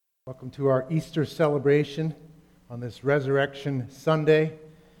Welcome to our Easter celebration on this Resurrection Sunday.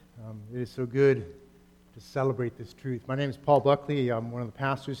 It is so good to celebrate this truth. My name is Paul Buckley. I'm one of the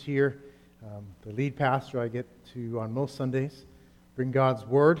pastors here, the lead pastor. I get to, on most Sundays, bring God's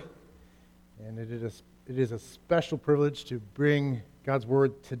Word. And it is a special privilege to bring God's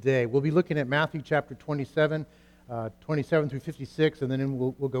Word today. We'll be looking at Matthew chapter 27, 27 through 56, and then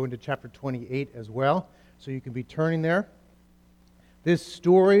we'll go into chapter 28 as well. So you can be turning there. This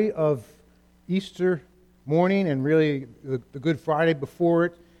story of Easter morning and really the Good Friday before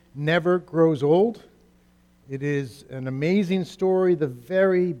it never grows old. It is an amazing story, the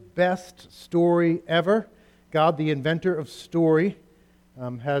very best story ever. God, the inventor of story,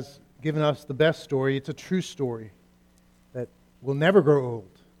 has given us the best story. It's a true story that will never grow old.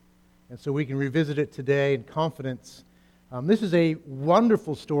 And so we can revisit it today in confidence. This is a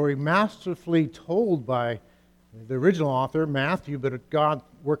wonderful story, masterfully told by the original author, Matthew, but God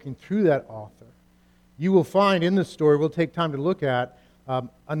working through that author. You will find in this story, we'll take time to look at,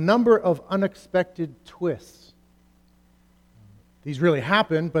 a number of unexpected twists. These really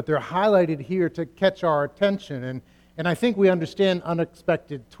happened, but they're highlighted here to catch our attention. And I think we understand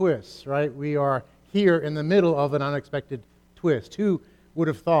unexpected twists, right? We are here in the middle of an unexpected twist. Who would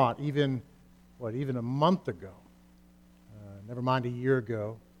have thought even a month ago, never mind a year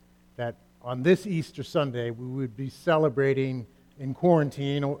ago, that on this Easter Sunday, we would be celebrating in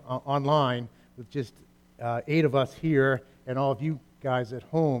quarantine online with just 8 of us here and all of you guys at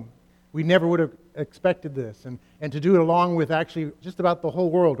home. We never would have expected this. And to do it along with actually just about the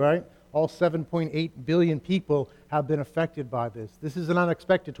whole world, right? All 7.8 billion people have been affected by this. This is an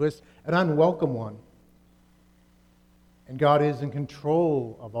unexpected twist, an unwelcome one. And God is in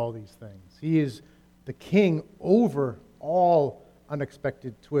control of all these things. He is the king over all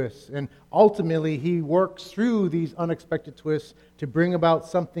unexpected twists. And ultimately, He works through these unexpected twists to bring about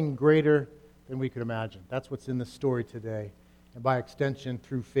something greater than we could imagine. That's what's in the story today. And by extension,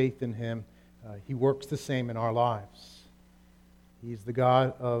 through faith in Him, He works the same in our lives. He's the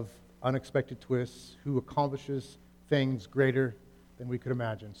God of unexpected twists who accomplishes things greater than we could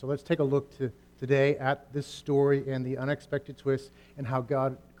imagine. So let's take a look today at this story and the unexpected twists and how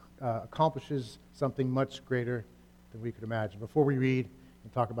God accomplishes something much greater than we could imagine. Before we read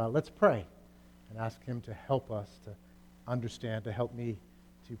and talk about it, let's pray and ask Him to help us to understand, to help me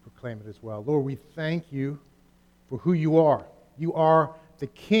to proclaim it as well. Lord, we thank You for who You are. You are the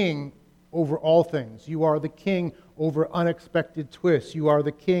King over all things. You are the King over unexpected twists. You are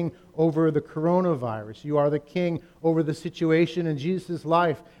the King over the coronavirus. You are the King over the situation in Jesus'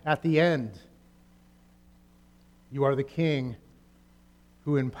 life at the end. You are the King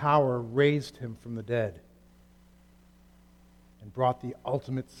who in power raised Him from the dead and brought the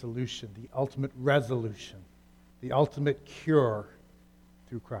ultimate solution, the ultimate resolution, the ultimate cure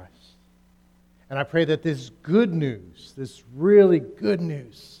through Christ. And I pray that this good news, this really good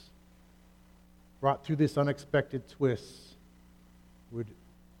news, brought through this unexpected twist, would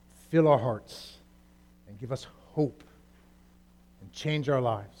fill our hearts and give us hope and change our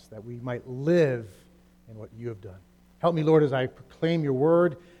lives, that we might live in what You have done. Help me, Lord, as I proclaim Your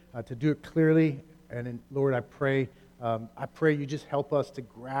word, to do it clearly. And Lord, I pray You just help us to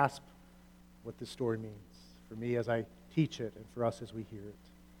grasp what this story means, for me as I teach it and for us as we hear it.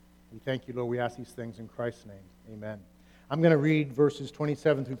 We thank You, Lord. We ask these things in Christ's name. Amen. I'm going to read verses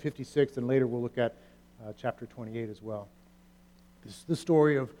 27 through 56, and later we'll look at chapter 28 as well. This is the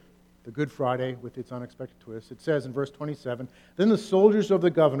story of the Good Friday with its unexpected twist. It says in verse 27, "Then the soldiers of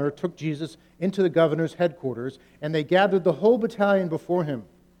the governor took Jesus into the governor's headquarters, and they gathered the whole battalion before him,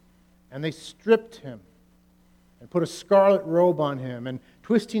 and they stripped him and put a scarlet robe on him, and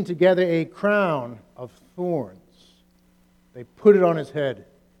twisting together a crown of thorns, they put it on his head,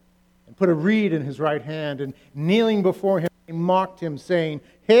 and put a reed in his right hand, and kneeling before him, they mocked him, saying,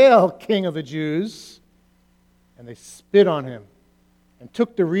 'Hail, King of the Jews!' And they spit on him, and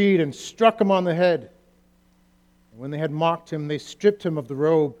took the reed and struck him on the head. And when they had mocked him, they stripped him of the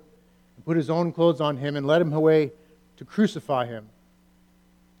robe, and put his own clothes on him, and led him away to crucify him.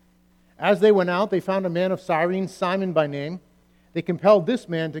 As they went out, they found a man of Cyrene, Simon by name. They compelled this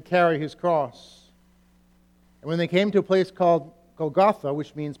man to carry his cross. And when they came to a place called Golgotha,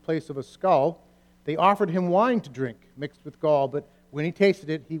 which means place of a skull, they offered him wine to drink, mixed with gall, but when he tasted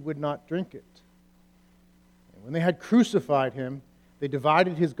it, he would not drink it. And when they had crucified him, they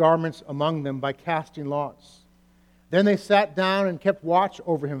divided his garments among them by casting lots. Then they sat down and kept watch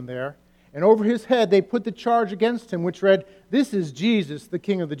over him there, and over his head they put the charge against him, which read, 'This is Jesus, the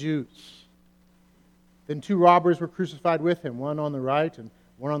King of the Jews.' Then 2 robbers were crucified with him, one on the right and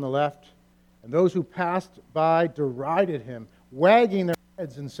one on the left. And those who passed by derided him, wagging their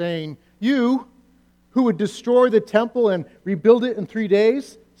heads and saying, "You who would destroy the temple and rebuild it in 3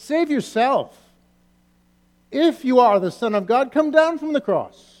 days, save yourself. If you are the Son of God, come down from the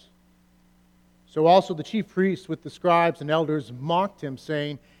cross." So also the chief priests with the scribes and elders mocked him,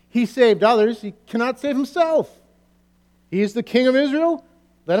 saying, "He saved others, he cannot save himself. He is the King of Israel.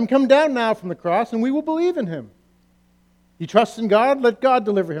 Let him come down now from the cross, and we will believe in him. He trusts in God, let God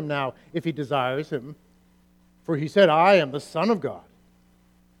deliver him now, if he desires him. For he said, 'I am the Son of God.'"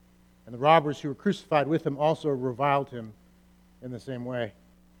 And the robbers who were crucified with him also reviled him in the same way.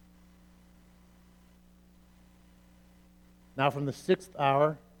 Now from the 6th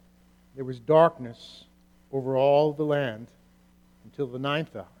hour there was darkness over all the land until the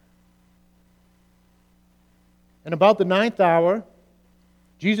 9th hour. And about the 9th hour,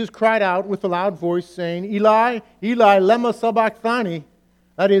 Jesus cried out with a loud voice, saying, "Eli, Eli, lema sabachthani?"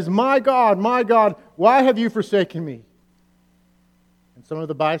 That is, my God, why have you forsaken me?" And some of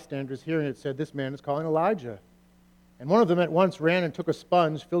the bystanders hearing it said, "This man is calling Elijah." And one of them at once ran and took a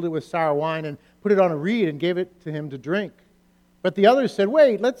sponge, filled it with sour wine, and put it on a reed and gave it to him to drink. But the others said,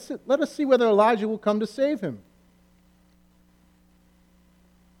 "Wait, let us see whether Elijah will come to save him."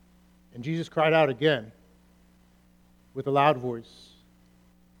 And Jesus cried out again with a loud voice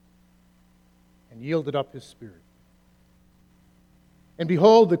and yielded up his spirit. And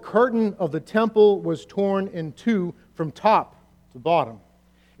behold, the curtain of the temple was torn in two from top to bottom.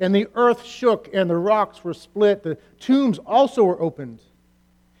 And the earth shook, and the rocks were split. The tombs also were opened.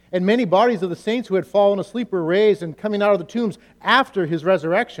 And many bodies of the saints who had fallen asleep were raised, and coming out of the tombs after his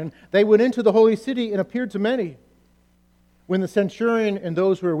resurrection, they went into the holy city and appeared to many. When the centurion and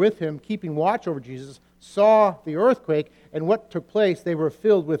those who were with him, keeping watch over Jesus, saw the earthquake and what took place, they were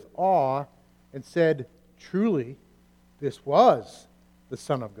filled with awe and said, "Truly, this was the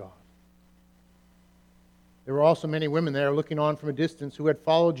Son of God." There were also many women there looking on from a distance who had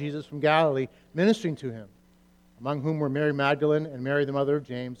followed Jesus from Galilee, ministering to him, among whom were Mary Magdalene and Mary the mother of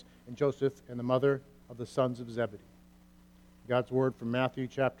James and Joseph and the mother of the sons of Zebedee. God's word from Matthew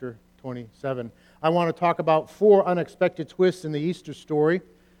chapter 27. I want to talk about 4 unexpected twists in the Easter story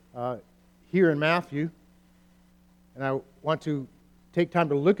here in Matthew. And I want to take time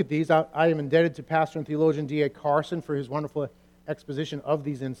to look at these. I am indebted to pastor and theologian D.A. Carson for his wonderful exposition of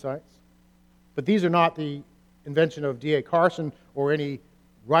these insights. But these are not the invention of D.A. Carson or any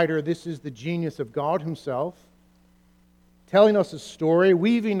writer. This is the genius of God himself, telling us a story,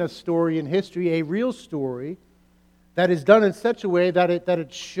 weaving a story in history, a real story that is done in such a way that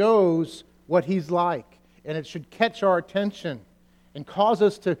it shows what he's like. And it should catch our attention and cause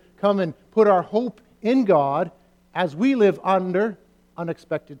us to come and put our hope in God as we live under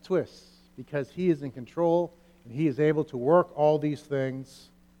unexpected twists, because he is in control and he is able to work all these things,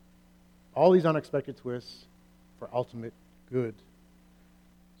 all these unexpected twists, for ultimate good.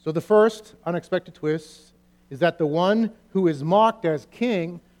 So the first unexpected twist is that the one who is mocked as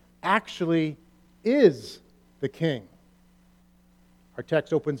king actually is the king. Our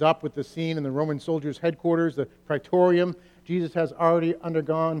text opens up with the scene in the Roman soldiers' headquarters, the Praetorium. Jesus has already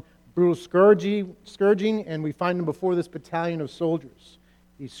undergone brutal scourging, and we find him before this battalion of soldiers.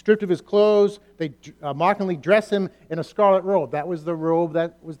 He's stripped of his clothes. They mockingly dress him in a scarlet robe. That was the robe,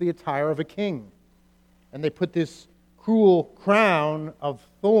 that was the attire of a king. And they put this cruel crown of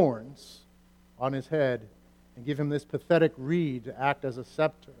thorns on his head and give him this pathetic reed to act as a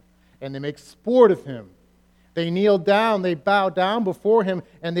scepter. And they make sport of him. They kneel down, they bow down before him,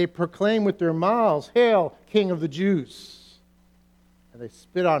 and they proclaim with their mouths, "Hail, King of the Jews!" And they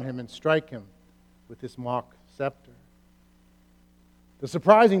spit on him and strike him with this mock scepter. The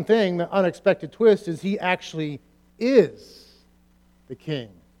surprising thing, the unexpected twist, is he actually is the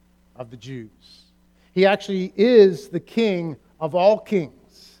King of the Jews. He actually is the King of all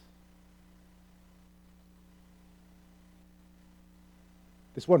kings.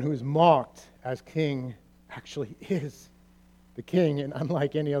 This one who is mocked as king actually is the king, and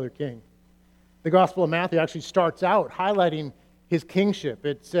unlike any other king. The Gospel of Matthew actually starts out highlighting his kingship.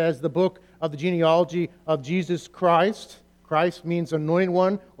 It says the book of the genealogy of Jesus Christ. Christ means anointed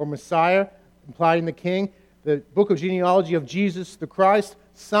one or Messiah, implying the king. The book of genealogy of Jesus the Christ,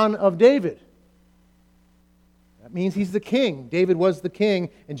 son of David. That means he's the king. David was the king,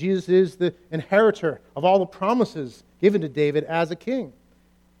 and Jesus is the inheritor of all the promises given to David as a king.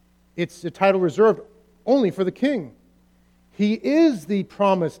 It's a title reserved only for the king. He is the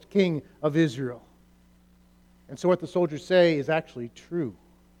promised king of Israel. And so what the soldiers say is actually true.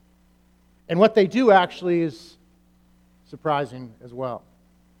 And what they do actually is surprising as well.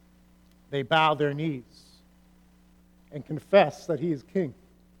 They bow their knees and confess that he is king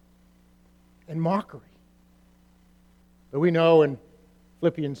in mockery. But we know in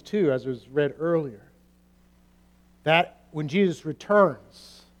Philippians 2, as was read earlier. That when Jesus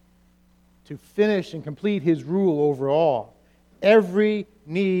returns to finish and complete his rule over all, every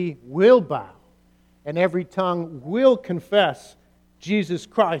knee will bow and every tongue will confess Jesus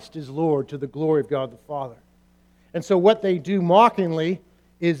Christ is Lord to the glory of God the Father. And so what they do mockingly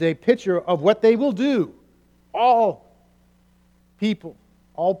is a picture of what they will do. All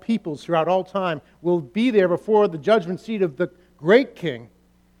peoples throughout all time will be there before the judgment seat of the great King,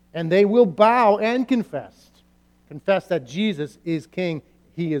 and they will bow and confess that Jesus is King,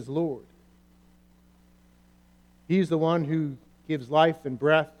 He is Lord. He's the one who gives life and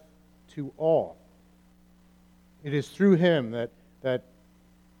breath to all. It is through Him that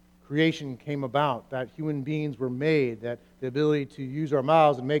creation came about, that human beings were made, that the ability to use our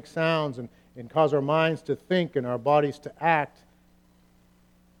mouths and make sounds and cause our minds to think and our bodies to act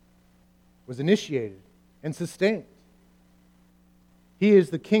was initiated and sustained. He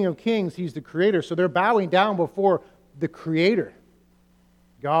is the King of Kings. He's the Creator. So they're bowing down before the Creator.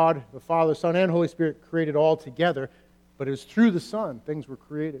 God, the Father, Son, and Holy Spirit created all together, but it was through the Son things were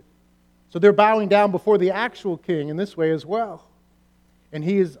created. So they're bowing down before the actual King in this way as well. And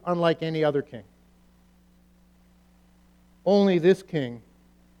He is unlike any other king. Only this King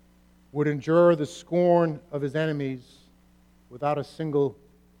would endure the scorn of His enemies without a single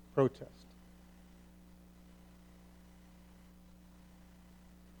protest.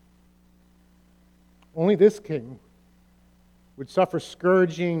 Only this King would suffer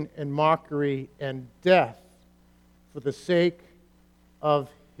scourging and mockery and death for the sake of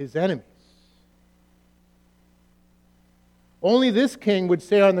His enemies. Only this King would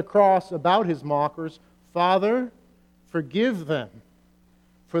say on the cross about His mockers, "Father, forgive them,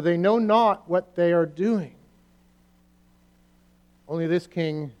 for they know not what they are doing." Only this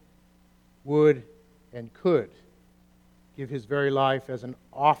King would and could give His very life as an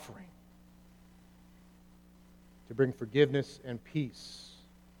offering to bring forgiveness and peace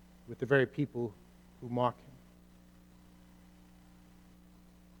with the very people who mock Him.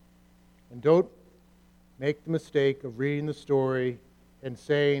 And don't make the mistake of reading the story and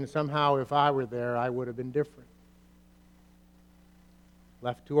saying, somehow if I were there, I would have been different.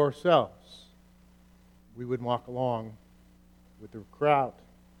 Left to ourselves, we would walk along with the crowd.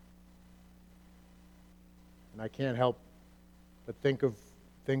 And I can't help but think of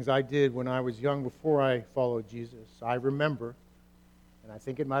things I did when I was young before I followed Jesus. I remember, and I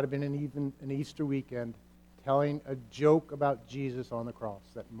think it might have been an Easter weekend, telling a joke about Jesus on the cross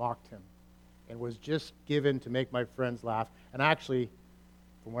that mocked Him and was just given to make my friends laugh. And actually,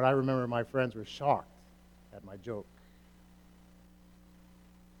 from what I remember, my friends were shocked at my joke.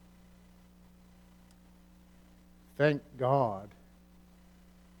 Thank God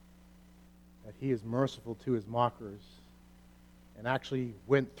that He is merciful to His mockers and actually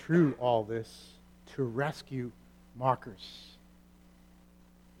went through all this to rescue mockers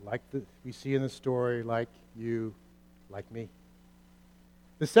like we see in the story, like you, like me.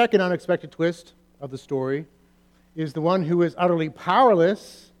 The second unexpected twist of the story is the one who is utterly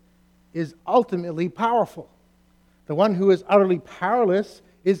powerless is ultimately powerful. The one who is utterly powerless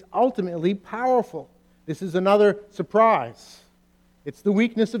is ultimately powerful. This is another surprise. It's the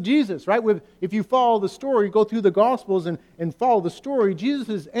weakness of Jesus, right? If you follow the story, go through the Gospels and follow the story, Jesus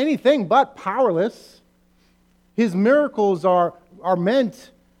is anything but powerless. His miracles are meant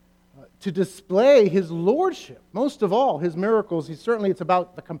to display His lordship. Most of all, His miracles, it's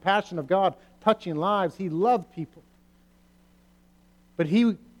about the compassion of God touching lives. He loved people. But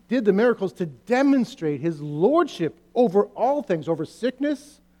He did the miracles to demonstrate His lordship over all things, over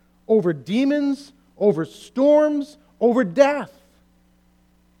sickness, over demons, over storms, over death.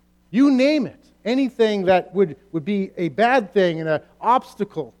 You name it. Anything that would be a bad thing and an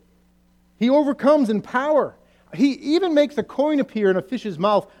obstacle, He overcomes in power. He even makes a coin appear in a fish's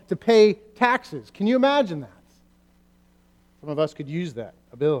mouth to pay taxes. Can you imagine that? Some of us could use that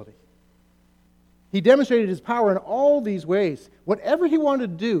ability. He demonstrated His power in all these ways. Whatever He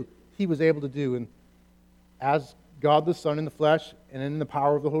wanted to do, He was able to do, and as God the Son in the flesh and in the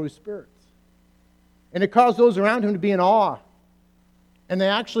power of the Holy Spirit. And it caused those around Him to be in awe. And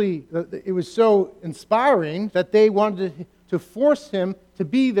it was so inspiring that they wanted to force Him to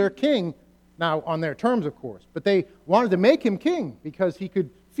be their king. Now, on their terms, of course. But they wanted to make Him king because He could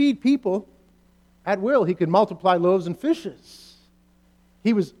feed people at will. He could multiply loaves and fishes.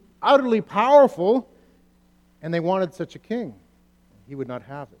 He was utterly powerful, and they wanted such a king. He would not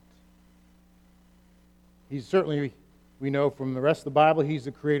have it. He's certainly, we know from the rest of the Bible, He's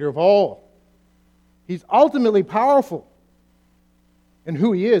the creator of all. He's ultimately powerful in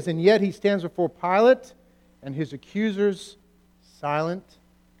who He is, and yet He stands before Pilate, and His accusers silent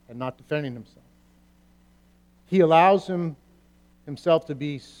and not defending himself. He allows himself to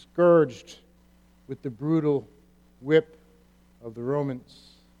be scourged with the brutal whip of the Romans.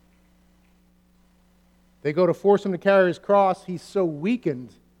 They go to force him to carry his cross. He's so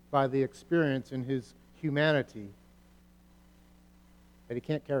weakened by the experience in his humanity that he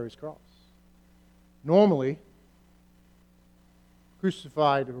can't carry his cross. Normally,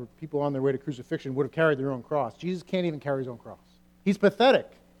 crucified or people on their way to crucifixion would have carried their own cross. Jesus can't even carry his own cross. He's pathetic.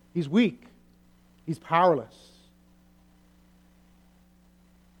 He's weak. He's powerless.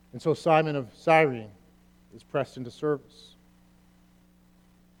 And so Simon of Cyrene is pressed into service.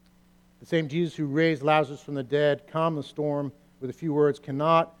 The same Jesus who raised Lazarus from the dead, calmed the storm with a few words,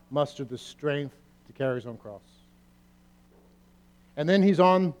 cannot muster the strength to carry his own cross. And then he's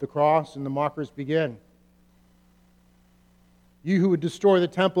on the cross and the mockers begin. You who would destroy the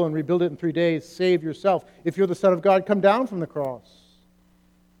temple and rebuild it in 3 days, save yourself. If you're the Son of God, come down from the cross.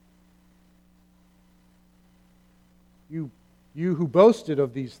 You who boasted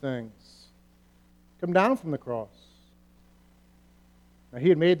of these things, come down from the cross. Now, he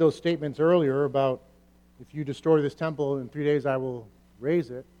had made those statements earlier about, if you destroy this temple, in 3 days I will raise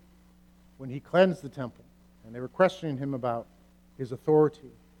it, when he cleansed the temple. And they were questioning him about his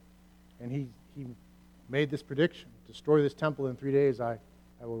authority. And he made this prediction, destroy this temple in 3 days, I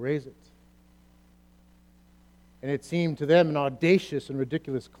will raise it. And it seemed to them an audacious and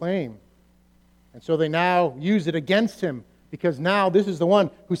ridiculous claim. And so they now use it against him, because now this is the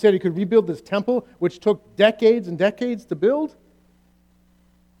one who said he could rebuild this temple, which took decades and decades to build.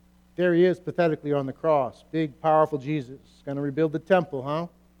 There he is, pathetically on the cross. Big, powerful Jesus, going to rebuild the temple, huh?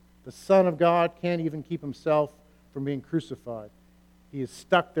 The Son of God can't even keep himself from being crucified. He is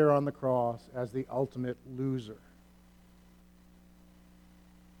stuck there on the cross as the ultimate loser.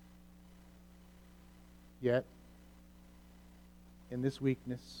 Yet, in this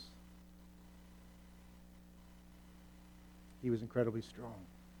weakness, he was incredibly strong.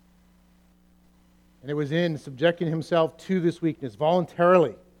 And it was in subjecting himself to this weakness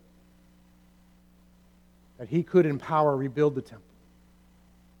voluntarily that he could in power rebuild the temple.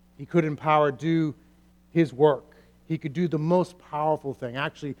 He could in power do his work. He could do the most powerful thing,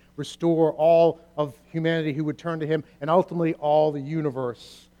 actually restore all of humanity who would turn to him, and ultimately all the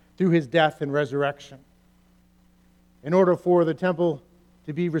universe through his death and resurrection. In order for the temple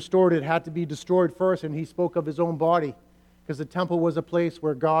to be restored, it had to be destroyed first, and he spoke of his own body, because the temple was a place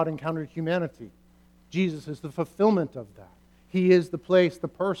where God encountered humanity. Jesus is the fulfillment of that. He is the place, the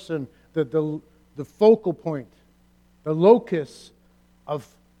person, the focal point, the locus of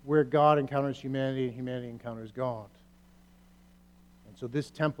where God encounters humanity and humanity encounters God. And so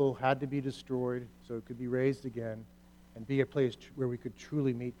this temple had to be destroyed so it could be raised again and be a place where we could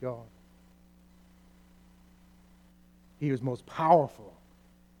truly meet God. He was most powerful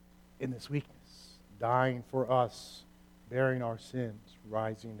in this weakness, dying for us, bearing our sins,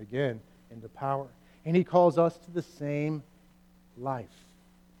 rising again into power. And he calls us to the same life.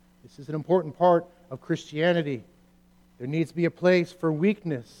 This is an important part of Christianity. There needs to be a place for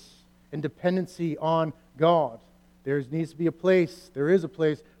weakness and dependency on God. There is a place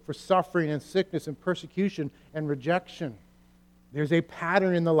for suffering and sickness and persecution and rejection. There's a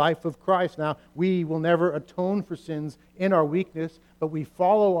pattern in the life of Christ. Now, we will never atone for sins in our weakness, but we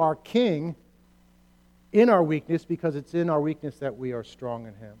follow our King in our weakness, because it's in our weakness that we are strong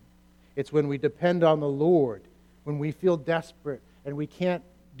in him. It's when we depend on the Lord, when we feel desperate and we can't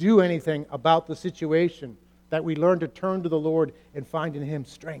do anything about the situation, that we learn to turn to the Lord and find in him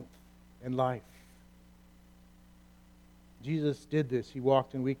strength and life. Jesus did this. He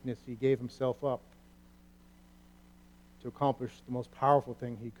walked in weakness. He gave himself up to accomplish the most powerful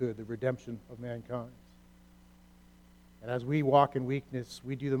thing he could, the redemption of mankind. And as we walk in weakness,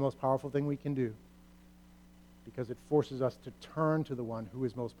 we do the most powerful thing we can do, because it forces us to turn to the one who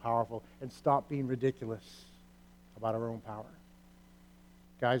is most powerful and stop being ridiculous about our own power.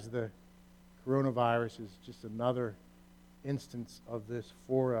 Guys, the coronavirus is just another instance of this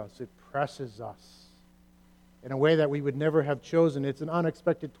for us. It presses us in a way that we would never have chosen. It's an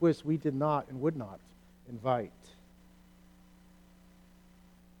unexpected twist we did not and would not invite.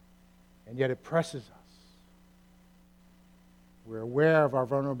 And yet it presses us. We're aware of our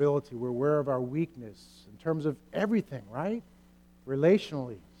vulnerability. We're aware of our weakness in terms of everything, right?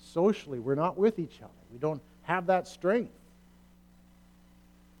 Relationally, socially, we're not with each other. We don't have that strength.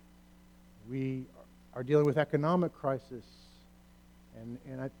 We are dealing with economic crisis.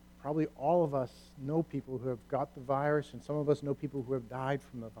 And probably all of us know people who have got the virus, and some of us know people who have died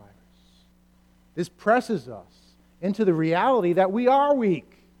from the virus. This presses us into the reality that we are weak.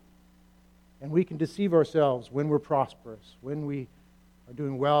 And we can deceive ourselves when we're prosperous, when we are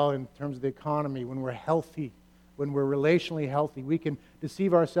doing well in terms of the economy, when we're healthy, when we're relationally healthy. We can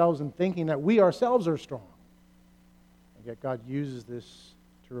deceive ourselves in thinking that we ourselves are strong. And yet God uses this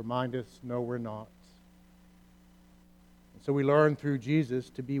to remind us, no, we're not. And so we learn through Jesus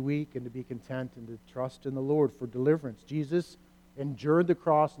to be weak and to be content and to trust in the Lord for deliverance. Jesus endured the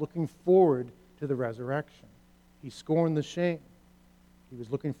cross looking forward to the resurrection. He scorned the shame. He was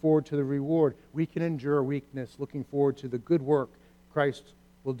looking forward to the reward. We can endure weakness, looking forward to the good work Christ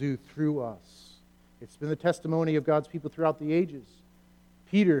will do through us. It's been the testimony of God's people throughout the ages.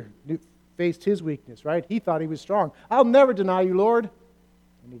 Peter faced his weakness, right? He thought he was strong. I'll never deny you, Lord.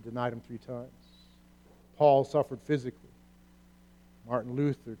 And he denied him 3 times. Paul suffered physically. Martin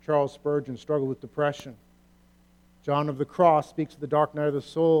Luther, Charles Spurgeon struggled with depression. John of the Cross speaks of the dark night of the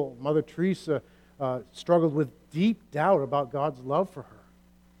soul. Mother Teresa struggled with deep doubt about God's love for her.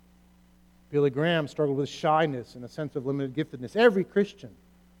 Billy Graham struggled with shyness and a sense of limited giftedness. Every Christian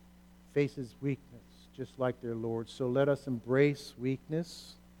faces weakness, just like their Lord. So let us embrace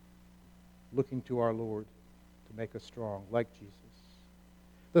weakness, looking to our Lord to make us strong, like Jesus.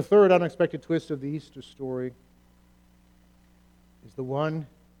 The third unexpected twist of the Easter story is the one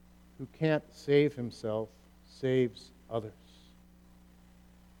who can't save himself saves others.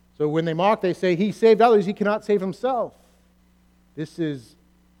 So when they mock, they say, he saved others, he cannot save himself. This is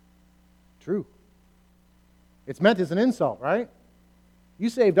true. It's meant as an insult, right? You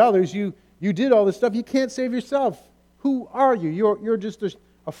saved others, you did all this stuff, you can't save yourself. Who are you? You're just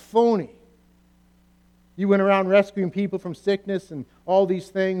a phony. You went around rescuing people from sickness and all these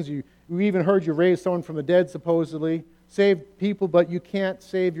things. You even heard you raised someone from the dead, supposedly. Saved people, but you can't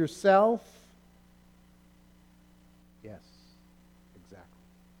save yourself? Yes, exactly.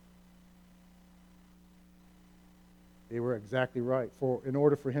 They were exactly right. For in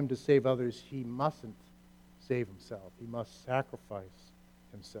order for him to save others, he mustn't save himself. He must sacrifice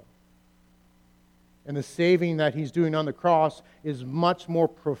himself. And the saving that he's doing on the cross is much more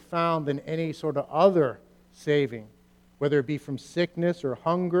profound than any sort of other saving, whether it be from sickness or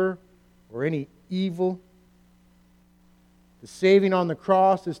hunger or any evil. The saving on the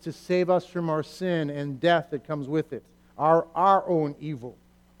cross is to save us from our sin and death that comes with it, our own evil,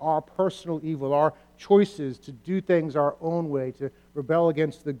 our personal evil, our choices to do things our own way, to rebel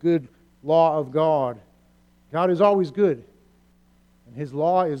against the good law of God. God is always good, and His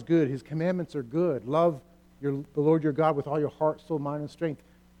law is good. His commandments are good. Love the Lord your God with all your heart, soul, mind, and strength.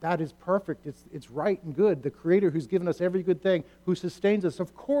 That is perfect. It's right and good. The Creator who's given us every good thing, who sustains us.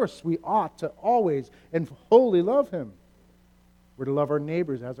 Of course, we ought to always and wholly love Him. We're to love our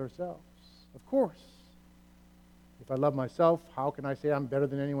neighbors as ourselves. Of course. If I love myself, how can I say I'm better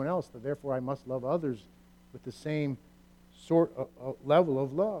than anyone else? That therefore I must love others with the same sort of level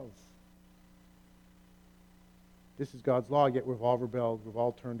of love. This is God's law, yet we've all rebelled, we've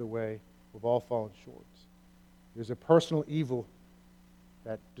all turned away, we've all fallen short. There's a personal evil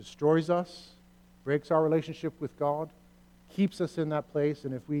that destroys us, breaks our relationship with God, keeps us in that place,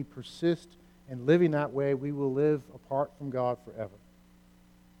 and if we persist in living that way, we will live apart from God forever.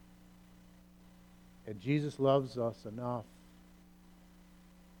 And Jesus loves us enough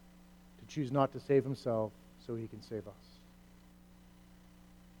to choose not to save Himself so He can save us.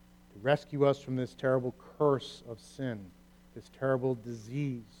 To rescue us from this terrible curse of sin, this terrible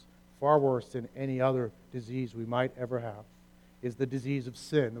disease, far worse than any other disease we might ever have, is the disease of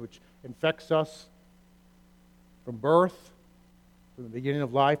sin, which infects us from birth, from the beginning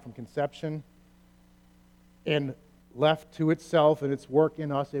of life, from conception, and left to itself and its work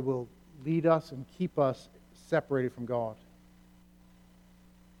in us, it will lead us and keep us separated from God.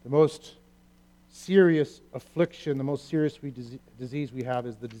 The most serious affliction, the most serious disease we have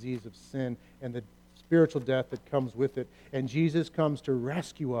is the disease of sin and the spiritual death that comes with it. And Jesus comes to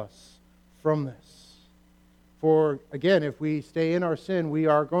rescue us from this. For, again, if we stay in our sin, we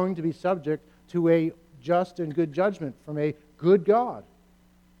are going to be subject to a just and good judgment from a good God.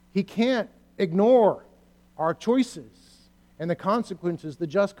 He can't ignore our choices and the consequences, the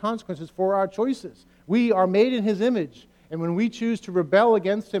just consequences for our choices. We are made in His image, and when we choose to rebel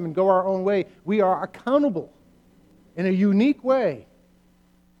against Him and go our own way, we are accountable in a unique way.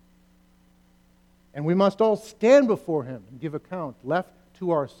 And we must all stand before Him and give account. Left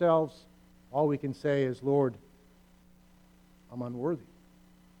to ourselves, all we can say is, Lord, I'm unworthy.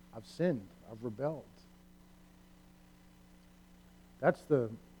 I've sinned. I've rebelled. That's the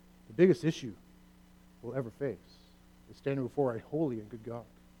biggest issue we'll ever face, is standing before a holy and good God.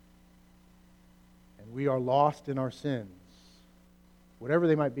 And we are lost in our sins, whatever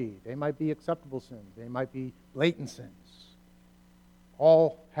they might be. They might be acceptable sins. They might be blatant sins.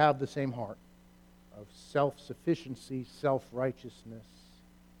 All have the same heart. of self-sufficiency, self-righteousness,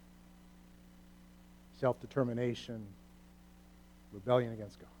 self-determination, rebellion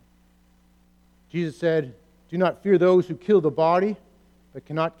against God. Jesus said, "Do not fear those who kill the body, but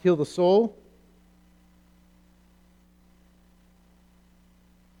cannot kill the soul."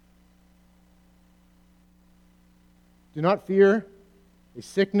 Do not fear a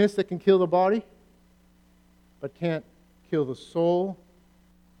sickness that can kill the body, but can't kill the soul.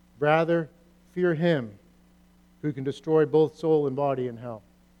 Rather, fear him who can destroy both soul and body in hell.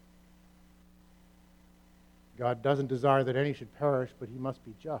 God doesn't desire that any should perish, but he must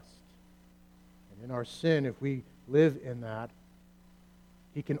be just. And in our sin, if we live in that,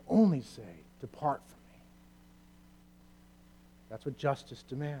 he can only say, "Depart from me." That's what justice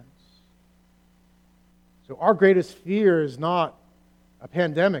demands. So our greatest fear is not a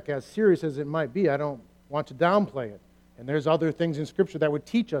pandemic, as serious as it might be. I don't want to downplay it. And there's other things in Scripture that would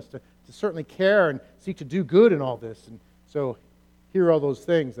teach us to certainly care and seek to do good in all this. And so here are all those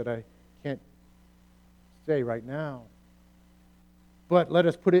things that I can't say right now. But let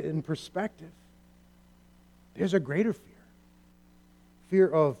us put it in perspective. There's a greater fear. Fear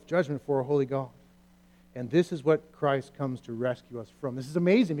of judgment for a holy God. And this is what Christ comes to rescue us from. This is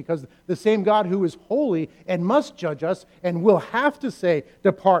amazing because the same God who is holy and must judge us and will have to say,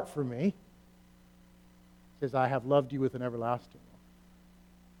 "Depart from me," says, "I have loved you with an everlasting love."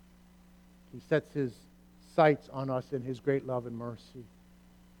 He sets his sights on us in his great love and mercy.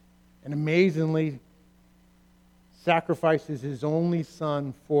 And amazingly sacrifices his only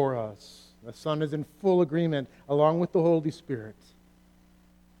Son for us. The Son is in full agreement along with the Holy Spirit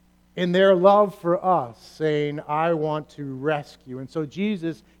in their love for us, saying, "I want to rescue." And so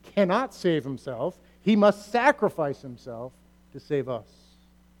Jesus cannot save himself. He must sacrifice himself to save us.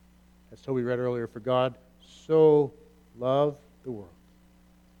 As Toby read earlier, for God so loved the world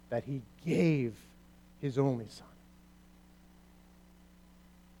that he gave his only Son.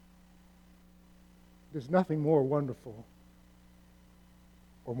 There's nothing more wonderful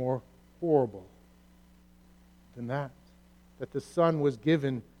or more horrible than that the Son was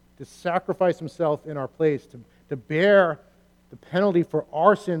given to sacrifice himself in our place, to bear the penalty for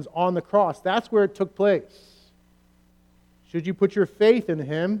our sins on the cross. That's where it took place. Should you put your faith in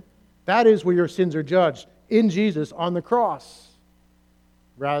him, that is where your sins are judged, in Jesus on the cross,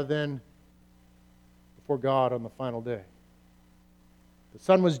 rather than before God on the final day. The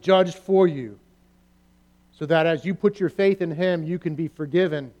Son was judged for you, so that as you put your faith in him, you can be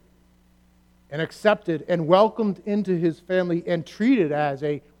forgiven and accepted and welcomed into his family and treated as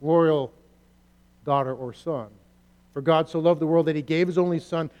a royal daughter or son. For God so loved the world that he gave his only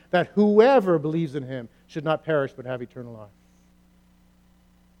Son, that whoever believes in him should not perish but have eternal life.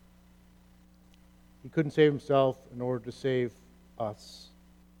 He couldn't save himself in order to save us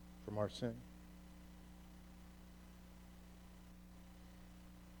from our sin.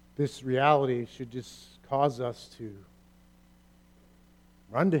 This reality should just cause us to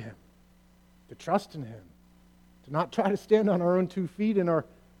run to him, to trust in him, to not try to stand on our own 2 feet in our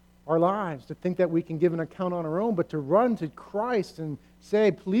lives, to think that we can give an account on our own, but to run to Christ and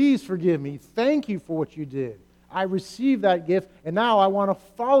say, "Please forgive me. Thank you for what you did. I received that gift, and now I want to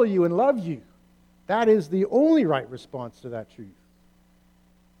follow you and love you." That is the only right response to that truth.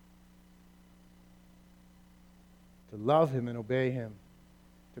 To love him and obey him,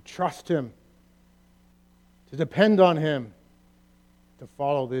 to trust him, to depend on him, to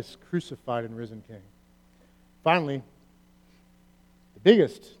follow this crucified and risen King. Finally, the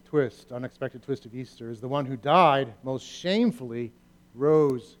biggest twist, unexpected twist of Easter is the one who died most shamefully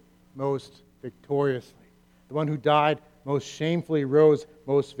rose most victoriously. The one who died most shamefully rose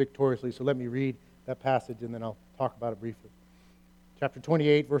most victoriously. So let me read that passage and then I'll talk about it briefly. Chapter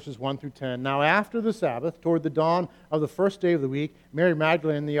 28, verses 1 through 10. Now after the Sabbath, toward the dawn of the first day of the week, Mary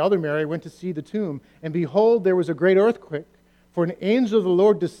Magdalene and the other Mary went to see the tomb. And behold, there was a great earthquake. For an angel of the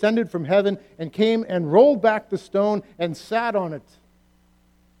Lord descended from heaven and came and rolled back the stone and sat on it.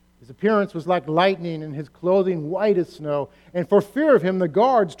 His appearance was like lightning and his clothing white as snow. And for fear of him, the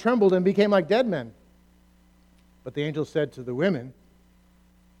guards trembled and became like dead men. But the angel said to the women,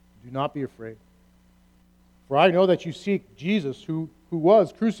 "Do not be afraid. For I know that you seek Jesus who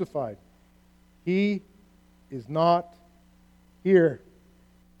was crucified. He is not here,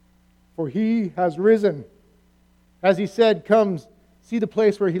 for he has risen. As he said, come, see the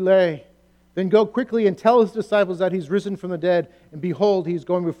place where he lay. Then go quickly and tell his disciples that he's risen from the dead. And behold, he's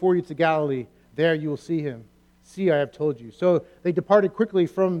going before you to Galilee. There you will see him. See, I have told you." So they departed quickly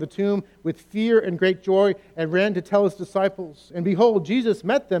from the tomb with fear and great joy and ran to tell his disciples. And behold, Jesus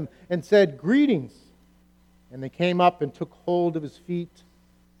met them and said, "Greetings." And they came up and took hold of his feet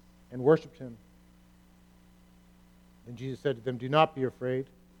and worshipped him. Then Jesus said to them, "Do not be afraid.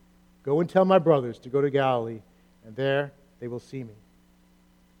 Go and tell my brothers to go to Galilee, and there they will see me."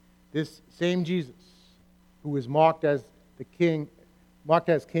 This same Jesus, who was mocked as king,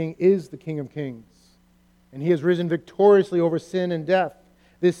 is the King of Kings. And he has risen victoriously over sin and death.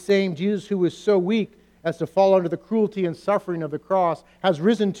 This same Jesus, who was so weak as to fall under the cruelty and suffering of the cross, has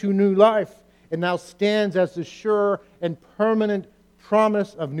risen to new life and now stands as the sure and permanent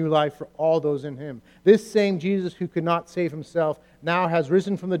promise of new life for all those in him. This same Jesus, who could not save himself, now has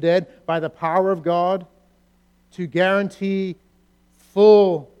risen from the dead by the power of God to guarantee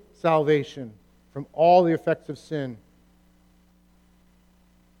full salvation from all the effects of sin.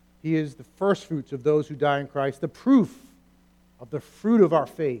 He is the first fruits of those who die in Christ, the proof of the fruit of our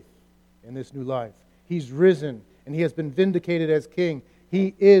faith in this new life. He's risen, and he has been vindicated as king.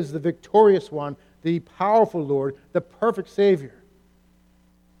 He is the victorious one, the powerful Lord, the perfect Savior.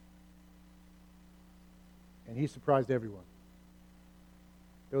 And he surprised everyone.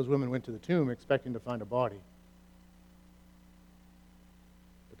 Those women went to the tomb expecting to find a body,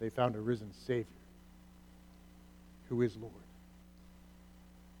 but they found a risen Savior who is Lord.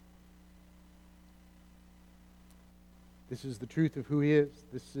 This is the truth of who he is.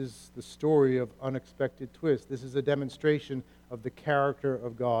 This is the story of unexpected twists. This is a demonstration of the character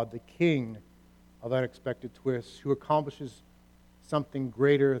of God, the King of unexpected twists, who accomplishes something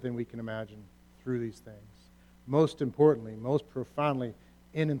greater than we can imagine through these things. Most importantly, most profoundly,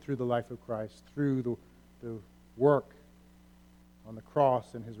 in and through the life of Christ, through the work on the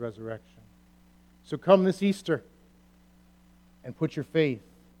cross and his resurrection. So come this Easter and put your faith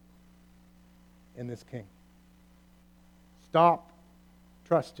in this King. Stop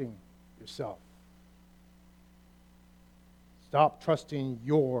trusting yourself. Stop trusting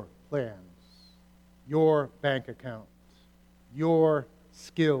your plans, your bank account, your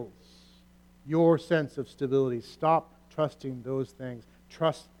skills, your sense of stability. Stop trusting those things.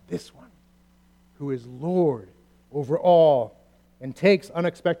 Trust this one, who is Lord over all and takes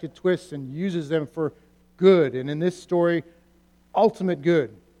unexpected twists and uses them for good. And in this story, ultimate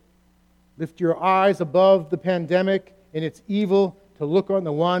good. Lift your eyes above the pandemic and its evil to look on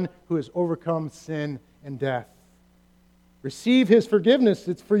the one who has overcome sin and death. Receive his forgiveness.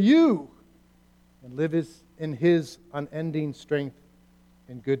 It's for you. And live in his unending strength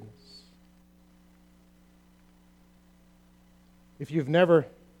and goodness. If you've never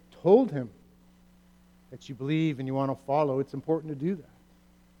told him that you believe and you want to follow, it's important to do that.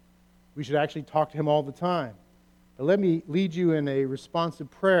 We should actually talk to him all the time. But let me lead you in a responsive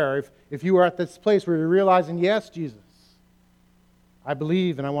prayer. If you are at this place where you're realizing, yes, Jesus, I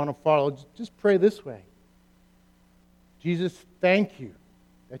believe and I want to follow, just pray this way. Jesus, thank you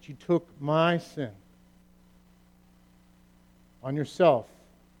that you took my sin on yourself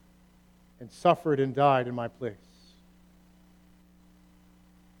and suffered and died in my place.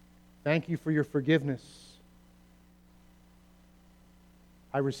 Thank you for your forgiveness.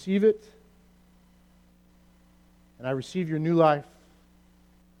 I receive it, and I receive your new life.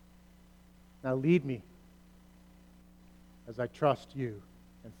 Now lead me as I trust you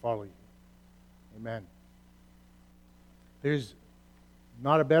and follow you. Amen. There's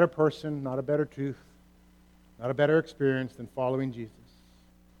not a better person, not a better truth, not a better experience than following Jesus.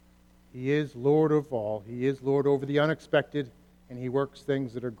 He is Lord of all. He is Lord over the unexpected, and he works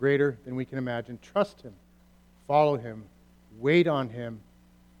things that are greater than we can imagine. Trust him, follow him, wait on him,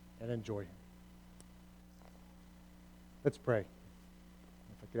 and enjoy him. Let's pray. If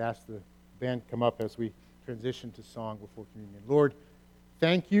I could ask the band to come up as we transition to song before communion. Lord,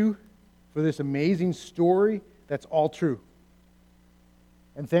 thank you for this amazing story that's all true.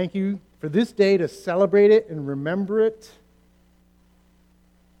 And thank you for this day to celebrate it and remember it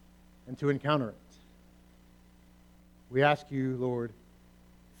and to encounter it. We ask you, Lord,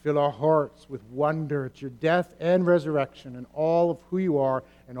 fill our hearts with wonder at your death and resurrection and all of who you are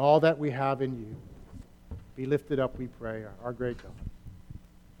and all that we have in you. Be lifted up, we pray, our great God.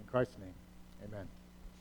 In Christ's name, amen.